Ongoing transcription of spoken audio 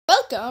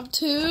Welcome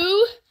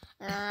to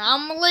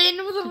Rumbling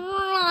with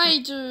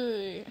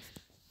Ryder.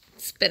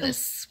 It's been a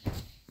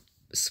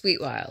sweet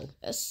while.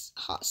 A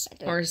hot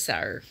second. Or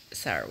sour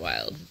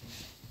wild.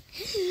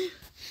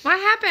 What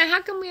happened?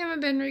 How come we haven't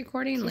been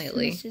recording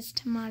lately? This is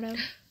tomato.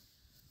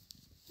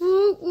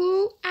 Woo,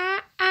 woo,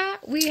 ah, ah.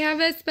 We have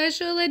a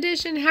special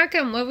edition. How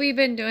come? What have we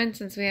been doing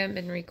since we haven't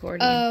been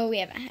recording? Oh, we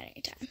haven't had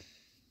any time.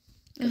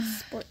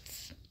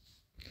 Sports.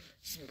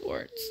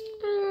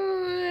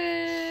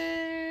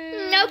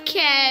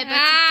 Okay, but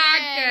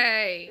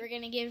today we're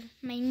gonna give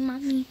my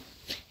mommy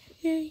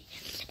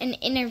an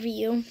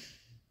interview.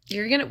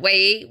 You're gonna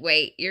wait.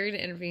 You're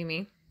gonna interview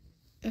me.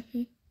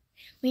 Mm-hmm.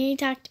 We already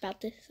talked about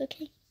this.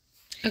 Okay.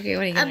 Okay.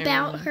 What are you gonna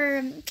about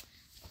her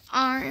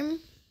arm?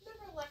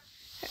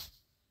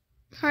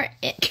 Her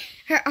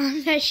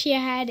arm that she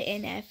had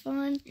NF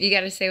on. You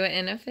gotta say what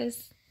NF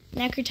is.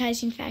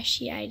 Necrotizing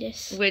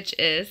Fasciitis. Which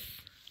is?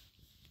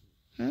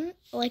 Huh?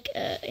 Like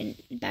a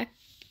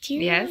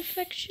bacterial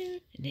infection.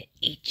 And it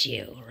eats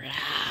you.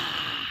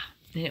 Rah.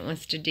 And it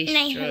wants to destroy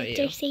you. And I helped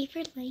her save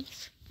her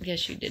life.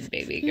 Yes, you did,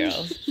 baby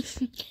girl.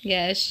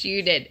 Yes,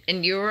 you did.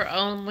 And you were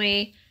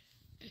only...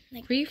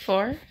 Were you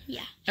 4?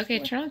 Yeah. Okay,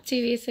 4. Turn on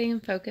TV so you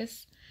can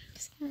focus.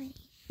 Sorry.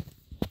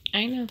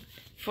 I know.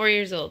 4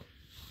 years old.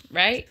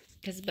 Right?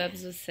 Because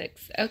Bubs was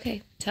 6.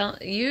 Okay.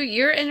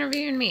 You're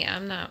interviewing me.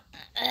 I'm not.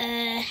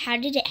 How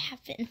did it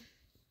happen?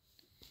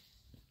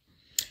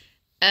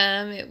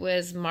 It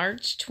was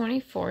March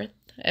 24th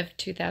of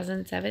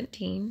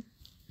 2017.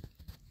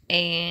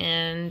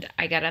 And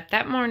I got up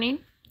that morning.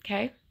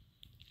 Okay.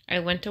 I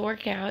went to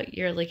work out.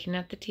 You're looking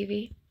at the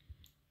TV.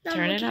 No,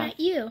 Turn I'm it looking off. at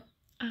you.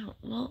 Oh,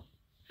 well.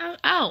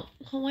 Well,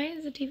 why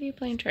is the TV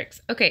playing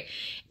tricks? Okay.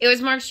 It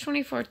was March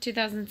 24th,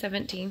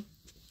 2017.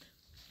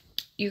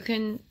 You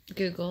can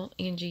Google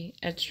Angie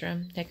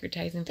Edstrom,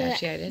 Necrotizing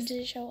Fasciitis.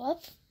 Did it show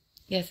up?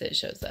 Yes, it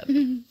shows up.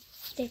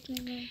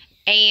 Definitely.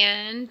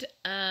 And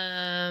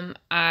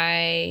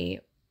I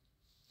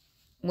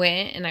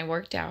went and I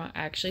worked out. I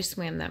actually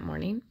swam that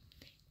morning.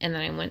 And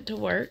then I went to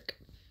work.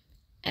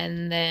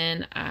 And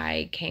then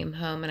I came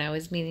home and I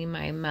was meeting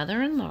my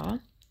mother-in-law.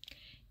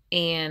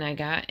 And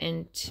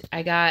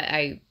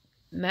I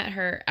met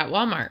her at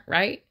Walmart,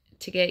 right?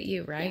 To get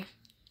you, right?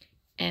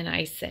 Yeah. And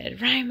I said,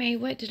 Raime,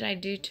 what did I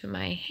do to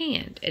my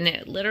hand? And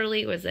it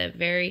literally was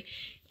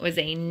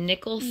a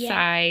nickel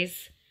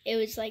size. It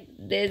was like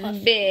this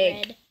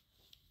big. Red.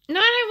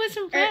 No, it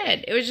wasn't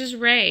red. It was just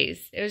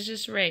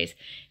raised.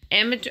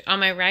 And on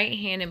my right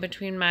hand, in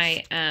between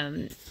my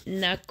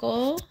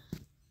knuckle.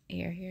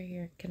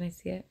 Here. Can I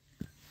see it?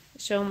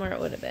 Show them where it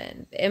would have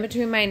been. In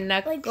between my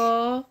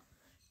knuckle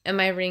and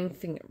my ring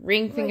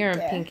finger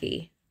and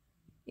pinky.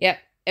 Yep,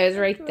 it was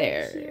right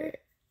there. Here.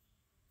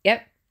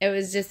 Yep, it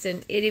was just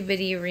an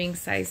itty-bitty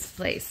ring-sized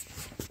place.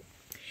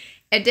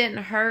 It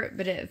didn't hurt,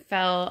 but it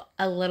felt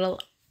a little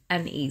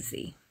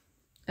uneasy.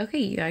 Okay,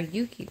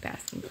 you keep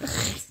asking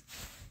questions.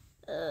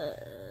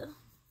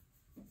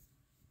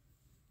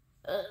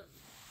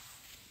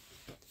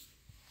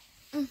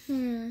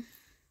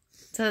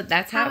 So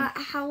that's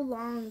how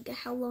long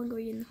were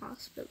you in the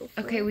hospital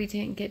for? Okay, we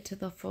didn't get to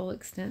the full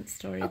extent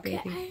story, okay,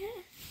 baby.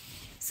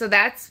 So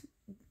that's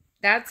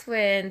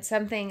when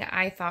something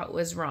I thought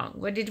was wrong.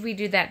 What did we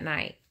do that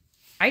night?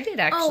 I did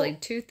actually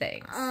 2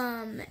 things.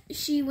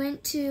 She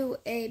went to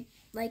a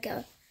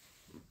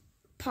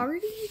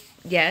party?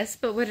 Yes,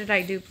 but what did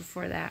I do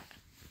before that?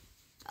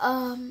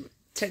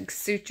 Took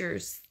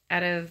sutures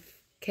out of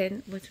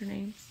what's her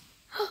name?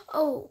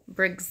 Oh.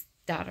 Briggs'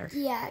 daughter.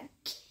 Yeah.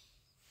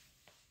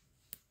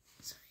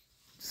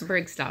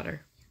 Briggs'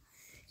 daughter.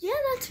 Yeah,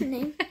 that's her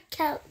name.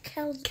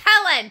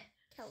 Kellen.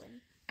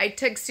 I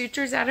took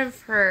sutures out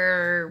of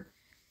her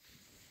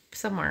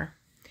somewhere.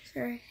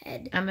 Her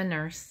head. I'm a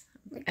nurse.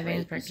 I'm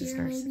a practice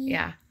nurse. Maybe?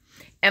 Yeah.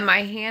 And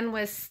my hand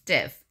was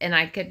stiff and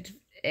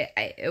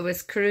it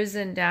was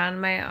cruising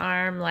down my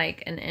arm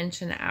like an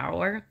inch an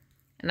hour.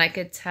 And I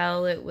could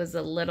tell it was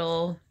a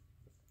little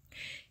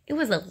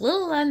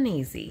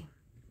uneasy.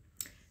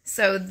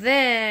 So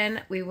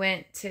then we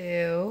went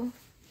to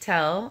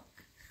tell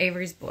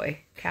Avery's boy,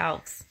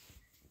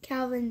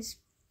 Calvin's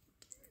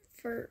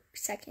for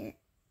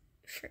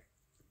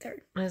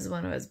third. It was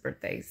one of his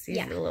birthdays. He's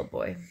a little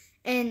boy.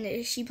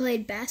 And she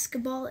played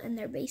basketball in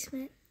their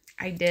basement.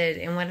 I did.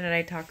 And what did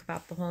I talk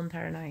about the whole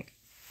entire night?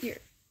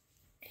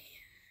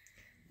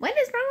 What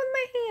is wrong with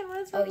my hand? What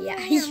is wrong with my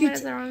hand? What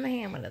is wrong with my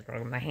hand? What is wrong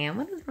with my hand?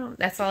 What is wrong?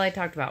 That's all I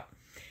talked about.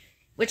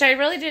 Which I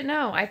really didn't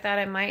know. I thought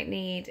I might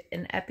need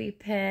an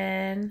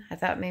EpiPen. I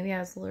thought maybe I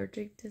was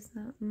allergic to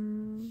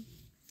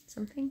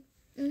something.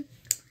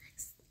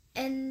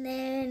 And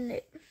then,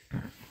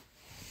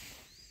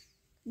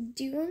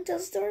 do you want to tell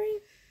the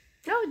story?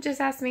 No, just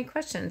ask me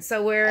questions.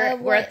 So we're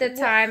at the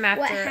time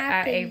after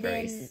at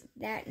Avery's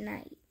that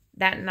night.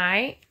 That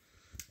night,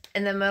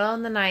 in the middle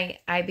of the night,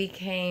 I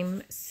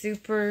became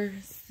super,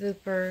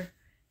 super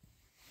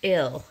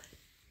ill.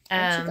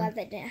 Aren't you glad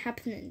that didn't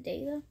happen in the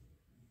day though?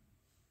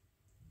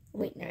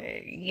 Wait, no.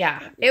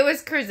 Yeah, it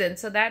was cruising.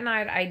 So that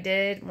night I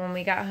did, when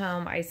we got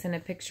home, I sent a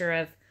picture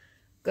of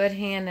good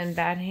hand and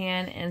bad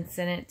hand and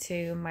sent it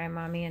to my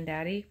mommy and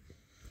daddy.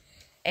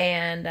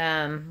 And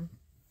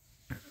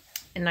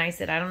I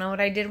said, I don't know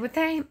what I did with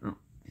that.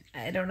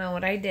 I don't know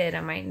what I did.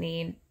 I might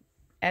need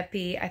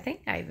epi. I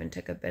think I even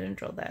took a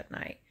Benadryl that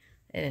night.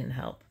 It didn't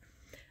help.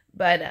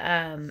 But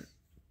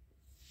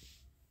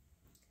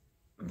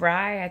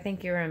Rye, I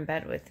think you were in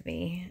bed with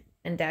me,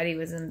 and Daddy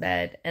was in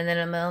bed. And then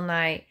in the middle of the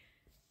night,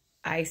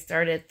 I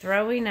started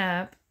throwing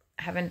up,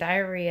 having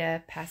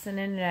diarrhea, passing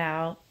in and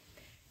out,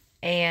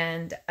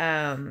 and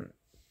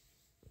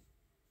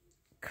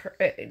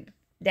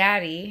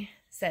Daddy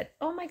said,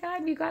 "Oh my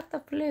God, you got the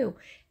flu,"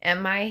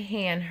 and my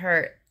hand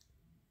hurt.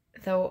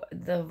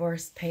 The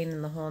worst pain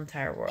in the whole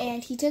entire world.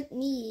 And he took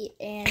me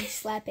and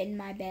slept in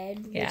my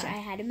bed, which I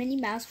had a Minnie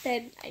Mouse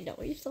bed. I know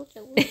where you're still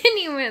feeling. And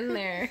he went in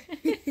there.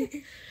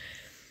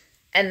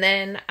 And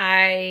then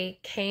I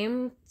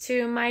came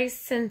to my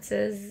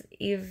senses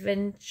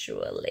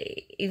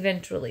eventually.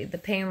 The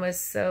pain was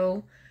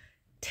so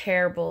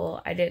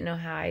terrible. I didn't know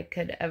how I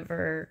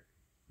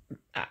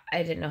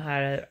didn't know how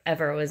to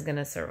ever was going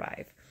to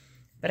survive.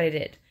 But I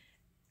did.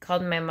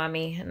 Called my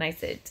mommy and I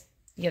said,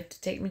 "You have to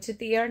take me to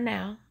the ER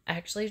now." I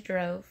actually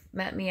drove,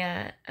 met me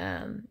at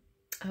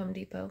Home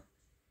Depot.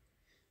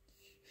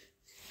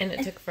 And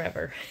it took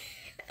forever.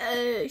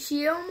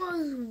 She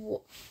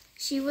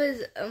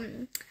was,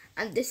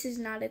 this is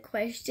not a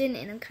question,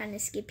 and I'm kind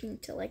of skipping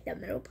to like the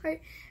middle part,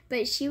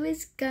 but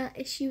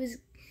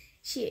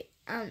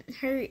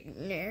her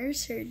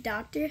nurse, her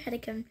doctor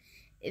had to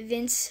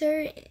convince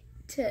her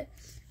to,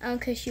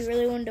 because she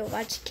really wanted to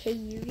watch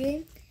KU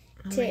game,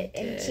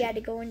 and she had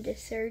to go into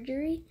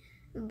surgery.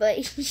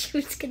 But she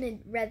was going to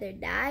rather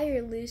die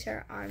or lose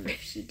her arm if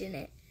she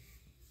didn't.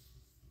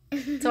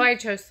 So I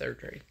chose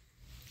surgery.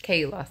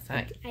 KU lost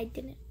time. I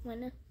didn't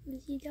want to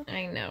lose you though.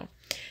 I know.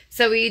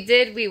 So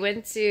we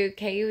went to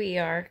KU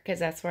ER because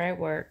that's where I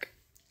work.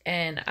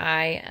 And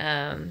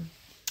I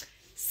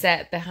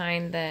sat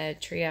behind the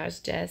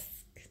triage desk,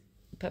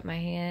 put my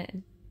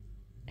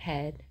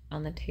head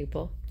on the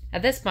table.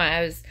 At this point,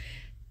 I was,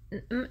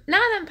 none of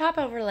them pop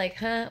over like,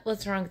 "Huh,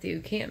 what's wrong with you?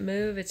 You can't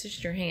move. It's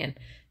just your hand."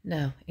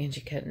 No,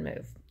 Angie couldn't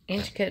move.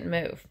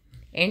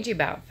 Angie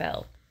about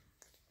fell.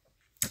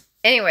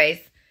 Anyways,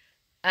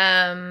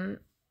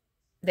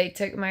 they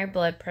took my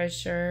blood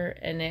pressure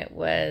and it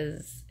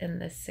was in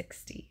the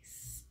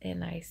 60s.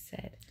 And I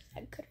said,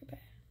 "That's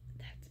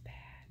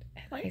bad."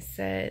 And I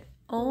said,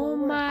 "Oh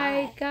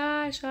my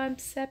gosh, I'm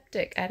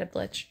septic." I had a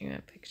bloodstream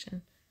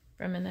infection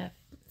from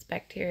it's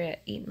bacteria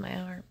eating my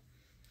arm.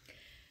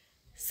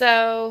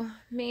 So,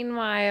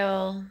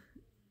 meanwhile,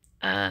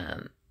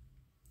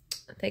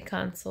 they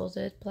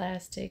consulted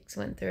plastics,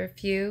 went through a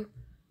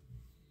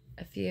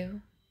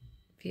few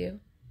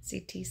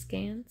CT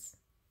scans.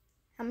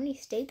 How many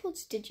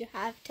staples did you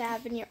have to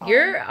have in your arm?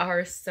 You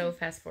are so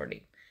fast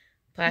forwarding.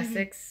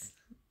 Plastics,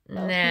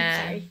 Oh, nah.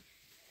 sorry.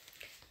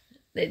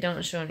 They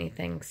don't show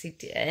anything.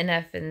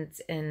 NF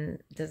and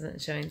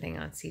doesn't show anything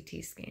on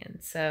CT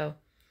scans. So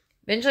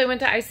eventually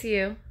went to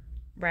ICU,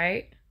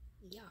 right?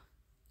 Yeah.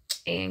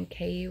 And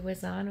KU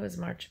was on. It was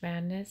March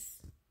Madness.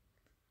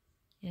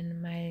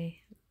 And my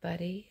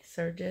buddy,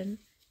 surgeon,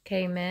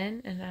 came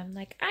in. And I'm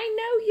like, "I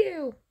know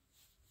you."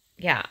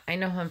 Yeah, I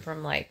know him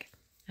from like,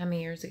 how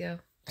many years ago?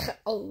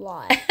 A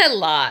lot. A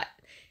lot.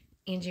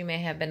 Angie may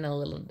have been a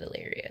little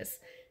delirious.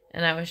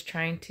 And I was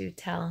trying to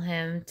tell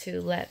him to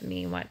let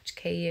me watch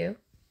KU.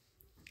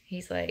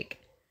 He's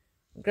like,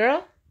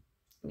 "Girl,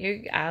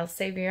 I'll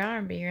save your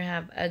arm, but you're going to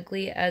have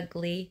ugly,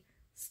 ugly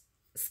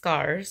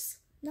scars.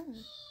 No.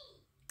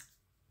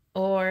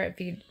 Or if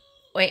you,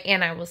 wait,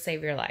 and I will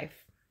save your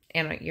life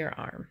and your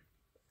arm."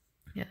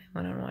 And I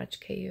went on to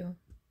watch KU.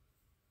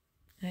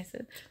 And I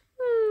said,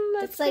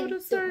 "Let's go to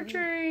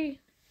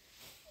surgery."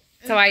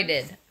 So I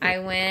did. I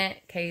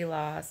went, KU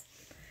lost,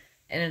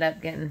 ended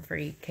up getting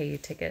free KU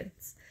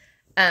tickets.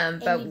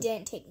 But and you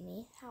didn't take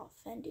me. How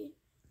offended.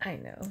 I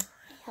know.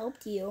 I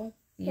helped you.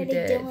 You what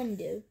did. did Dylan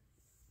do?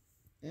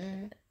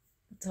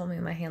 Told me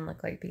my hand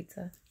looked like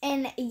pizza.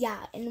 And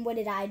what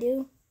did I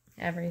do?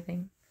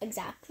 Everything.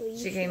 Exactly.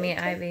 She gave me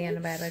IV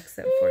antibiotics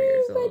at 4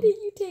 years old. Why did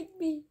you take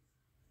me?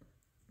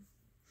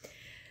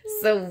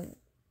 So,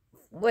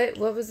 what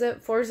was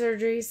it? 4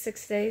 surgeries,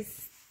 6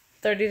 days,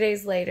 30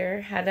 days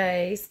later, had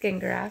a skin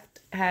graft,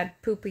 had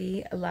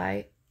poopy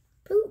alive.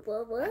 Poop,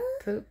 what?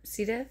 Poop,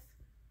 C. diff.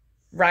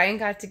 Ryan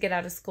got to get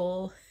out of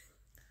school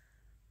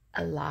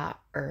a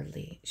lot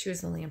early. She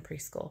was only in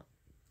preschool.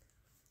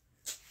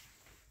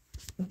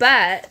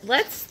 But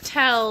let's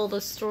tell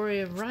the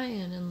story of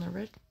Ryan and the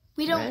red.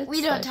 We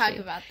don't talk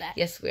about that.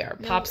 Yes, we are.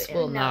 No, Pops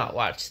will not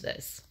watch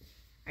this.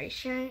 Are you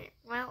sure?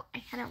 Well,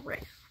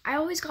 I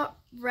always got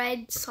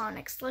red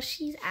Sonic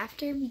slushies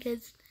after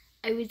because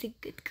I was a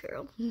good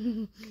girl.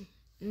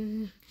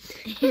 And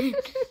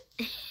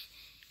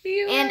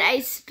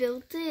I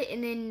spilled it,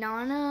 and then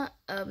Nana,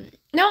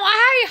 No,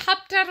 I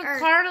hopped out of the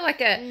car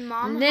like a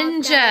Mom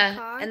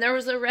ninja, and there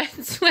was a red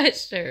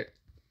sweatshirt.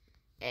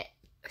 A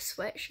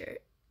sweatshirt.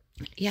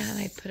 Yeah, and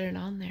I put it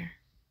on there.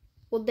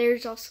 Well,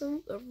 there's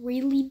also a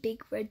really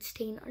big red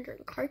stain under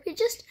the carpet.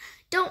 Just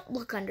don't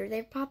look under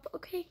there, Pop.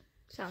 Okay?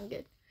 Sound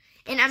good.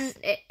 And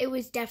it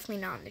was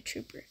definitely not the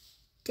trooper.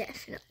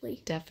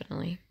 Definitely.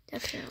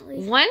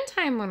 One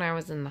time when I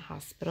was in the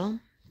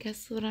hospital,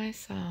 guess what I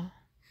saw?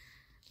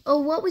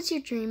 Oh, what was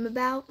your dream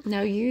about?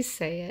 No, you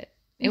say it.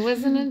 It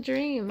wasn't a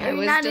dream. I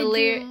was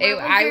delirious.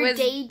 I was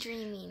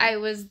daydreaming. I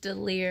was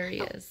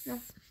delirious. Oh, no.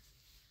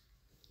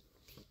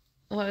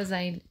 What was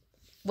I?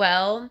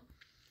 Well,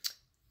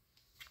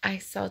 I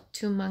saw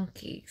two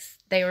monkeys.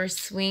 They were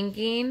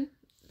swinging.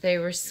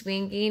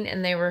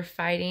 And they were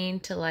fighting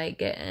to like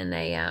get in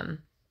a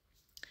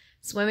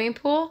swimming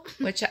pool,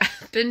 which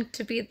happened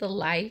to be the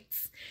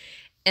lights.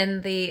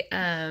 And the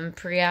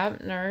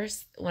pre-op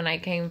nurse, when I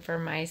came for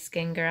my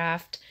skin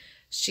graft,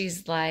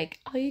 she's like,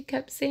 all you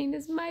kept saying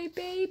is my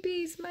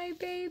babies, I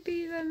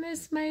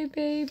miss my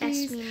babies.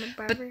 That's me, my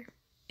brother.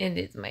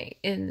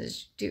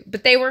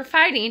 But they were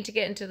fighting to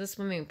get into the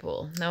swimming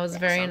pool. That was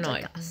very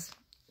annoying. Like us.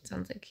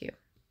 Sounds like you.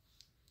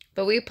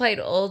 But we played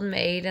Old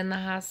Maid in the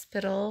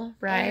hospital,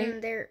 right?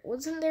 And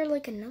wasn't there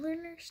like another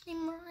nurse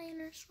named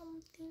Ryan or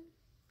something?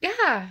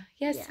 Yeah.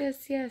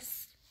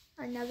 Yes.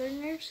 Another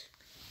nurse?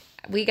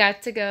 We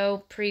got to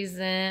go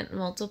present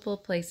multiple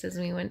places.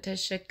 We went to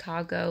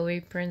Chicago.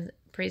 We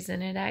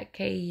presented at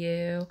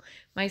KU.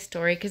 My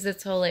story, because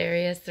it's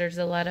hilarious. There's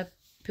a lot of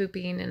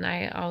pooping, and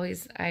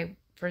I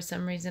for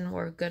some reason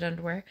wore good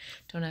underwear.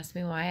 Don't ask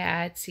me why. I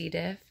had C.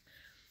 diff,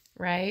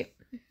 right?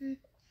 Mm-hmm.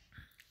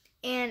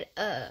 And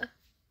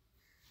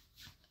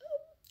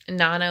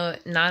Nana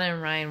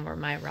and Ryan were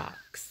my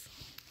rocks.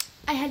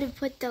 I had to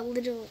put the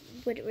little,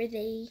 what were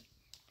they,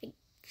 like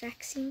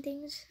vaccine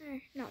things?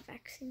 Or not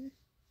vaccine.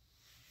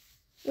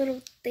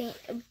 Little thing,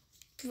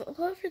 what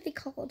were they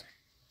called?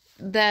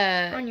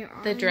 On your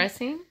arm. The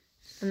dressing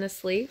and the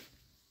sleeve,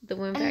 the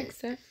wound vac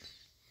stuff.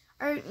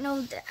 Or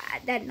no,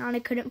 that Nana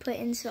couldn't put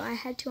in, so I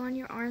had to on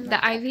your arm. The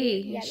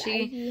IV. Yeah,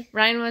 the IV.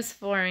 Ryan was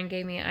 4 and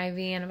gave me IV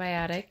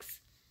antibiotics.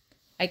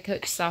 I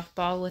coached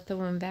softball with the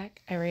wound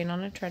vac. I ran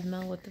on a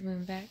treadmill with the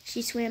wound vac.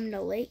 She swam in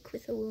a lake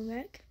with a wound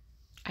vac.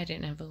 I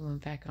didn't have a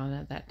wound vac on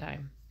at that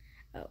time.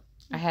 Oh.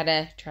 I had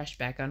a trash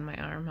bag on my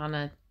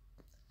arm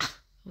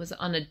was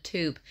on a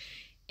tube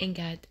and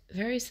got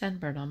very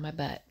sunburned on my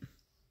butt.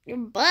 Your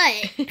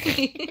butt?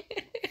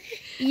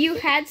 You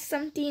had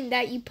something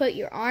that you put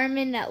your arm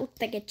in that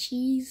looked like a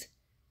cheese?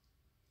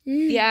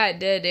 Yeah, it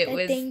did. It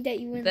was thing that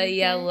you went the like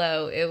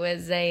yellow. That? It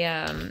was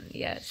a,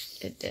 yes,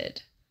 it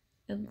did.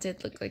 It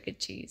did look like a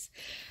cheese.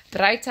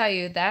 But I tell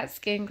you, that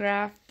skin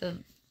graft,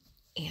 and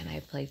I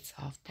played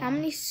softball. How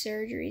many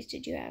surgeries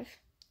did you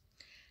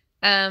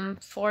have?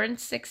 4 and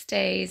 6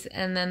 days,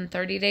 and then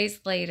 30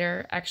 days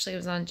later, actually it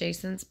was on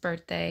Jason's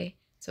birthday,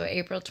 so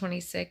April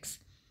 26th,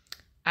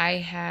 I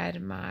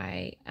had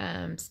my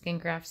skin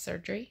graft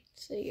surgery.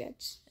 So you had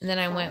and then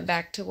I went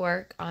back to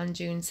work on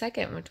June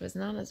 2nd, which was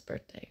Nana's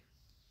birthday.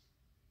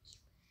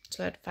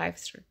 So I had 5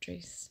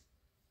 surgeries.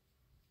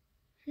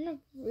 I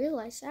didn't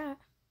realize that.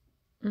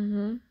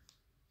 Mm-hmm.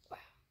 Wow.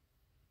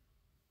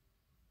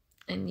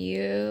 And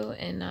you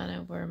and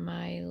Nana were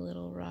my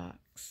little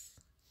rocks.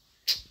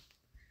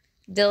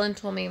 Dylan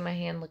told me my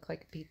hand looked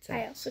like a pizza.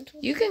 I also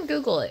told you. can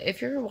Google it.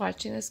 If you're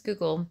watching this,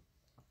 Google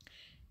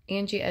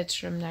Angie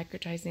Edstrom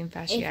Necrotizing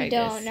Fasciitis. If you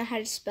don't know how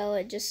to spell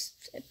it,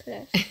 just put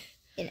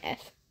an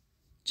F.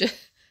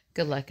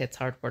 Good luck. It's a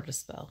hard word to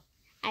spell.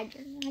 I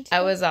don't know how to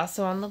spell I was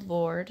also on the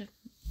board.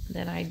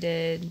 Then I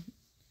did...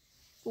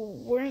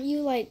 Weren't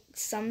you like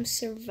some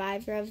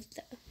survivor of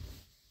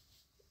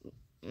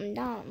the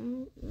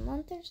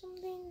month or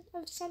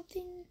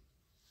something?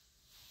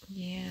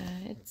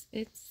 Yeah,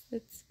 it's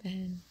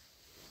been.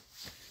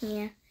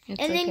 Yeah. It's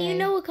and then okay. you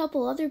know a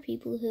couple other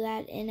people who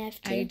had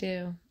NF too. I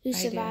do. Who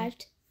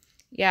survived.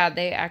 Yeah,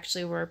 they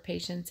actually were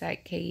patients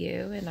at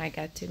KU, and I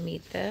got to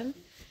meet them,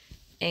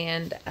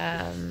 and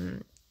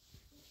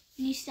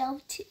you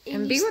still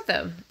and be with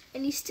them.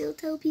 And you still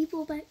tell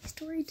people about your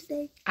story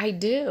today. I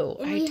do.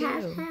 And we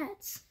have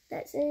hats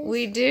that says.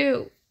 We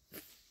do.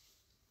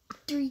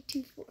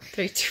 324.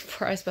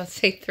 324. I was about to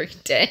say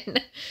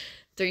 310.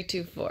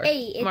 324.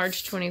 Hey,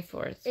 March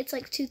 24th. It's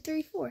like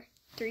 234.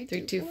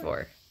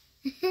 324.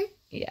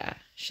 Yeah.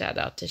 Shout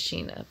out to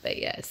Sheena, but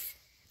yes.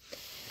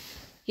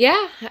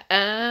 Yeah.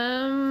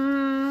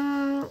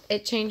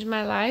 It changed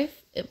my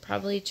life. It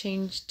probably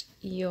changed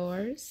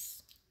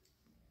yours.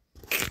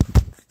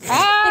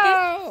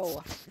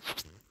 Oh!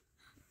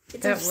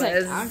 It's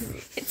upside down.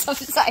 It's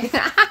upside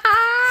down.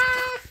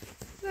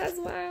 That's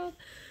wild.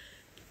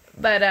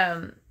 But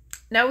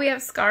now we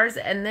have scars,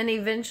 and then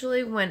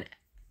eventually when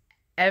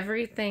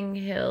everything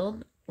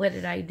healed, what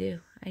did I do?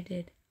 I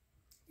did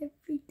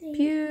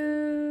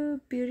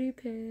everything. Beauty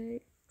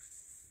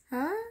pics.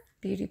 Huh?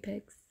 Beauty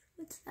pics.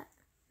 What's that?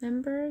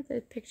 Remember the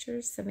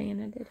pictures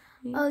Savannah did?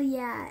 Oh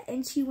yeah,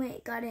 and she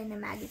got in a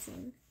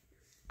magazine.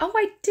 Oh,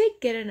 I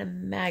did get in a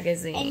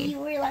magazine. And you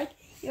were like.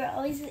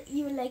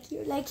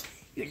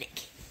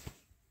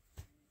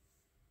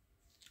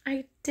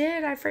 I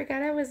did. I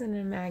forgot I was in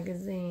a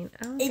magazine.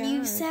 Oh, and gosh.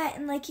 you sat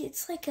in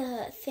it's like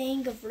a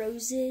thing of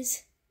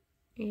roses.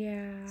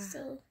 Yeah.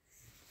 So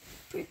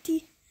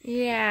pretty.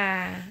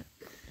 Yeah.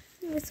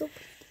 It was so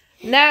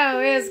No,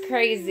 it was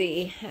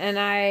crazy. And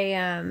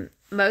I,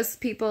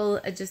 most people,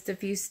 just a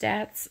few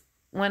stats,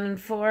 1 in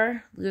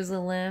 4 lose a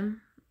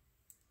limb.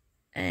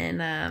 And,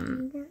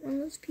 You weren't one of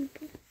those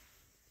people.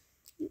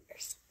 You are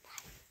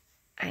survivor.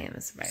 I am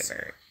a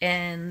survivor.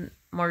 And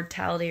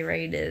mortality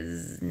rate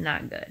is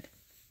not good.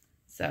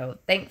 So,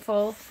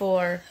 thankful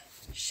for,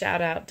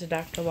 shout out to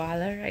Dr.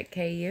 Weiler at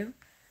KU.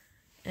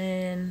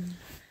 And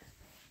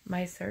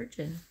my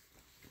surgeon.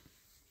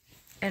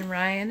 And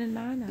Ryan and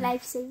Nana.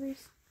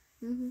 Lifesavers.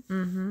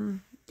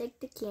 Take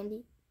the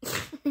candy.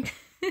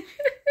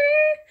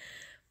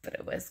 But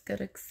it was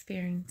good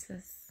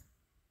experiences.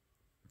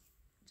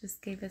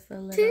 Just gave us a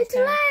little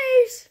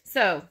Tutelage.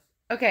 So,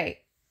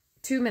 okay.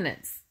 2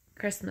 minutes.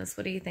 Christmas,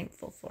 what are you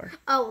thankful for?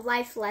 Oh,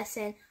 life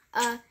lesson.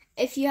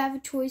 If you have a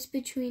choice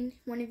between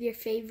one of your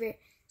favorite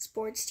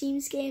sports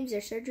teams games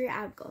or surgery,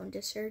 I would go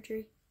into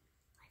surgery.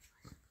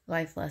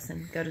 Life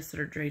lesson. Go to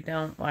surgery.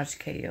 Don't watch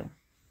KU.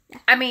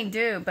 I mean,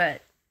 do,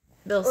 but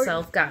Bill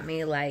Self got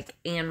me, like,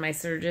 and my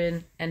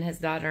surgeon and his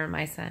daughter and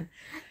my son.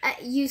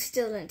 You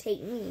still didn't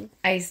take me.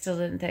 I still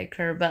didn't take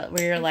her, but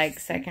we were, like,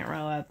 second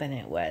row up, and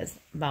it was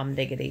bomb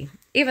diggity.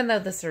 Even though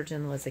the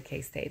surgeon was a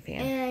K-State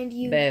fan. And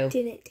you Boo.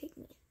 didn't take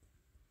me.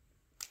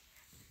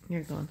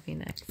 You're going to be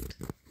next.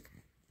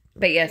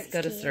 But yes,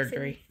 go to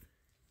surgery.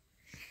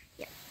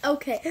 Yeah.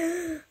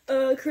 Okay.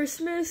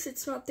 Christmas,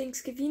 it's not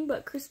Thanksgiving,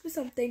 but Christmas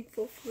I'm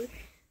thankful for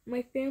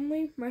my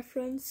family, my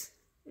friends,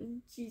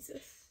 and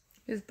Jesus.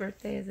 Whose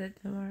birthday is it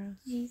tomorrow?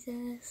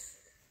 Jesus.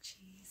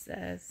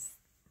 Jesus.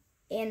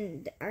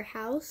 And our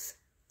house,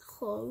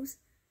 clothes,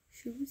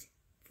 shoes,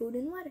 food,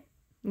 and water.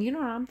 You know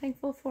what I'm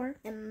thankful for?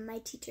 And my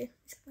teacher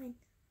is fine.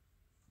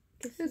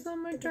 Who's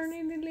on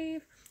maternity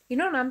leave. You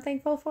know what I'm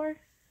thankful for?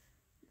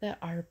 That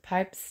our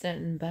pipes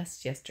didn't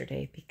bust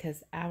yesterday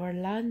because our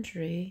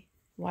laundry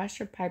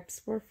washer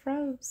pipes were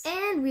froze.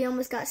 And we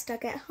almost got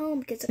stuck at home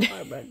because the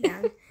car broke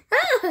down.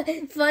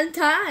 Fun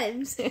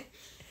times.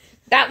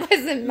 That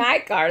wasn't my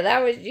car.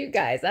 That was you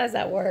guys. I was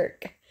at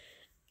work.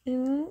 Put a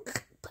man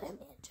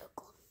joke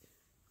on.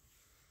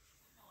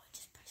 No, I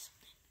just pressed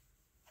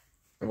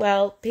something.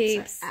 Well,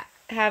 peeps,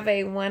 have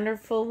a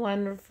wonderful,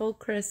 wonderful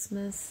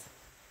Christmas.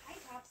 Hi,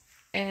 Pops.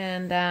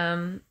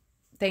 And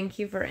thank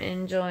you for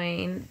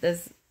enjoying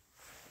this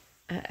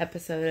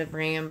episode of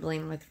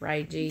Rambling with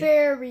Raiji.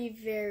 Very,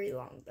 very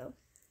long, though.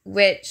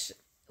 Which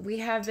we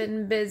have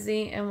been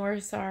busy and we're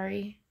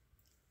sorry.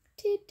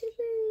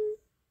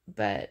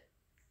 But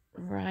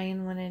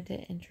Ryan wanted to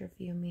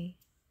interview me.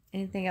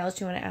 Anything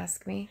else you want to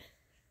ask me?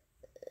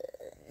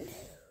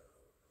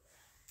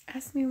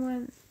 Ask me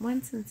one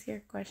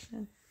sincere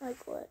question.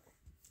 Like what?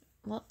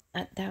 Well,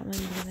 that one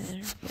being the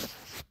interview.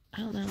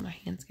 I don't know. My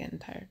hand's getting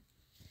tired.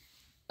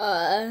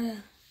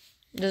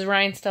 Does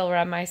Ryan still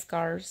rub my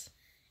scars?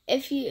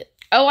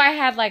 Oh, I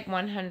had like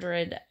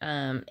 100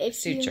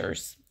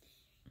 sutures.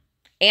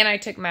 And I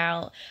took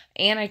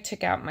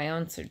out my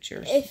own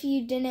sutures. If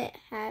you didn't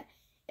have,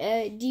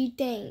 do you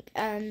think,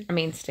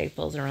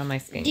 staples around my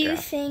skin. Do you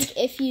think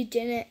if you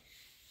didn't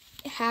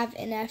have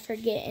enough or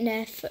get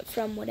enough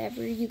from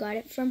whatever you got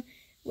it from,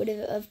 would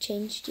it have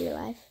changed your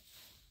life?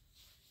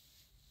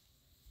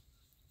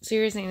 So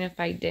you're saying if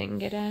I didn't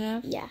get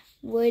enough? Yeah.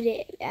 Would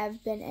it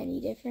have been any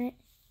different?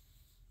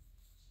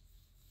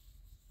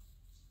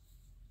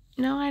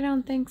 No, I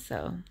don't think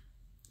so.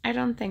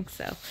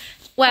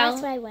 Well,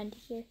 that's what I wanted to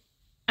hear.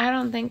 I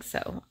don't think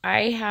so.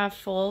 I have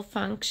full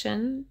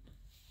function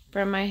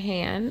from my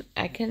hand.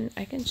 I can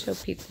show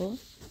people.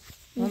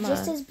 You're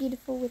just as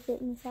beautiful with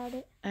it and without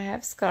it. I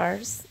have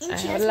scars. And I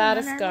she have has a lot one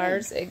of on her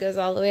scars. leg. It goes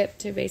all the way up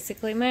to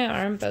basically my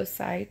arm, both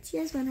sides. She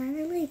has one on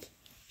her leg.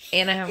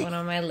 And I have one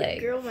on my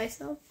leg. Girl, my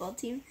softball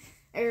team,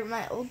 or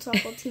my old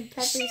softball team,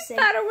 Pepper She said,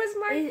 thought it was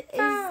my is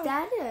phone.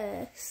 that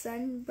a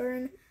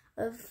sunburn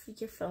of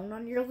your phone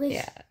on your leg?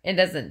 Yeah, it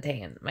doesn't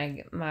tan.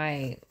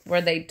 My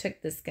where they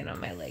took the skin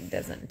on my leg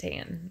doesn't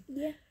tan.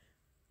 Yeah.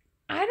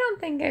 I don't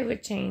think I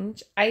would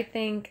change. I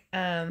think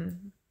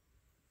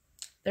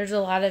there's a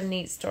lot of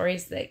neat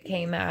stories that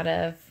came out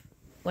of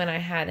when I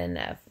had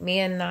enough. Me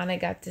and Nana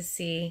got to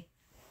see,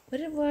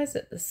 what it was,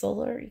 the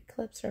solar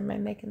eclipse, or am I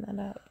making that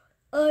up?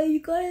 You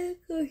gotta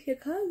go to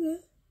Chicago.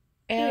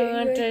 And we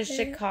went to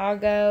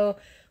Chicago.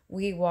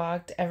 We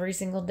walked every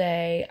single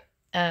day.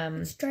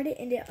 Started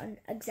and ended on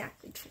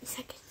exactly 20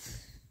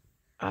 seconds.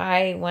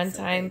 I one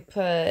time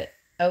put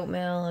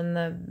oatmeal in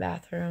the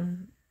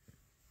bathroom.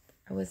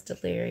 I was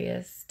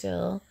delirious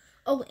still.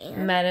 Oh,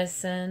 and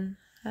medicine.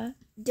 Huh?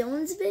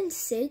 Dylan's been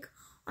sick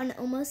on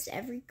almost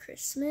every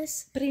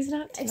Christmas. But he's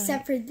not tonight.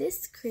 Except for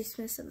this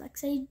Christmas. I'm not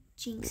saying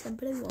jinx him,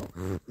 but I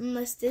won't.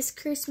 Unless this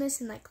Christmas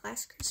and like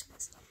last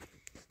Christmas.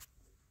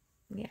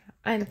 Yeah.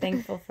 I'm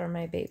thankful for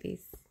my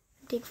babies.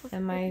 I'm thankful for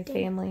and my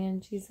family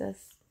and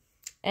Jesus.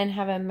 And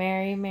have a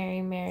Merry,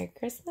 Merry, Merry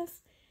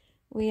Christmas.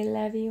 We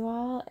love you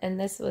all. And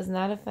this was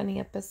not a funny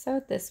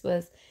episode. This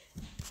was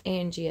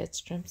Angie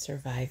Edstrom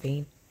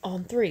surviving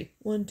on 3.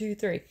 1, 2,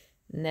 3.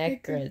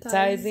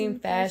 Necrotizing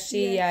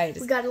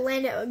fasciitis. We gotta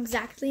land it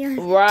exactly on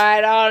it.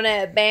 Right on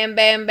it. Bam,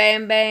 bam,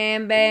 bam,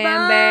 bam, bam,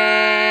 Bye.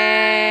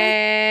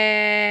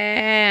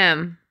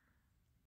 bam.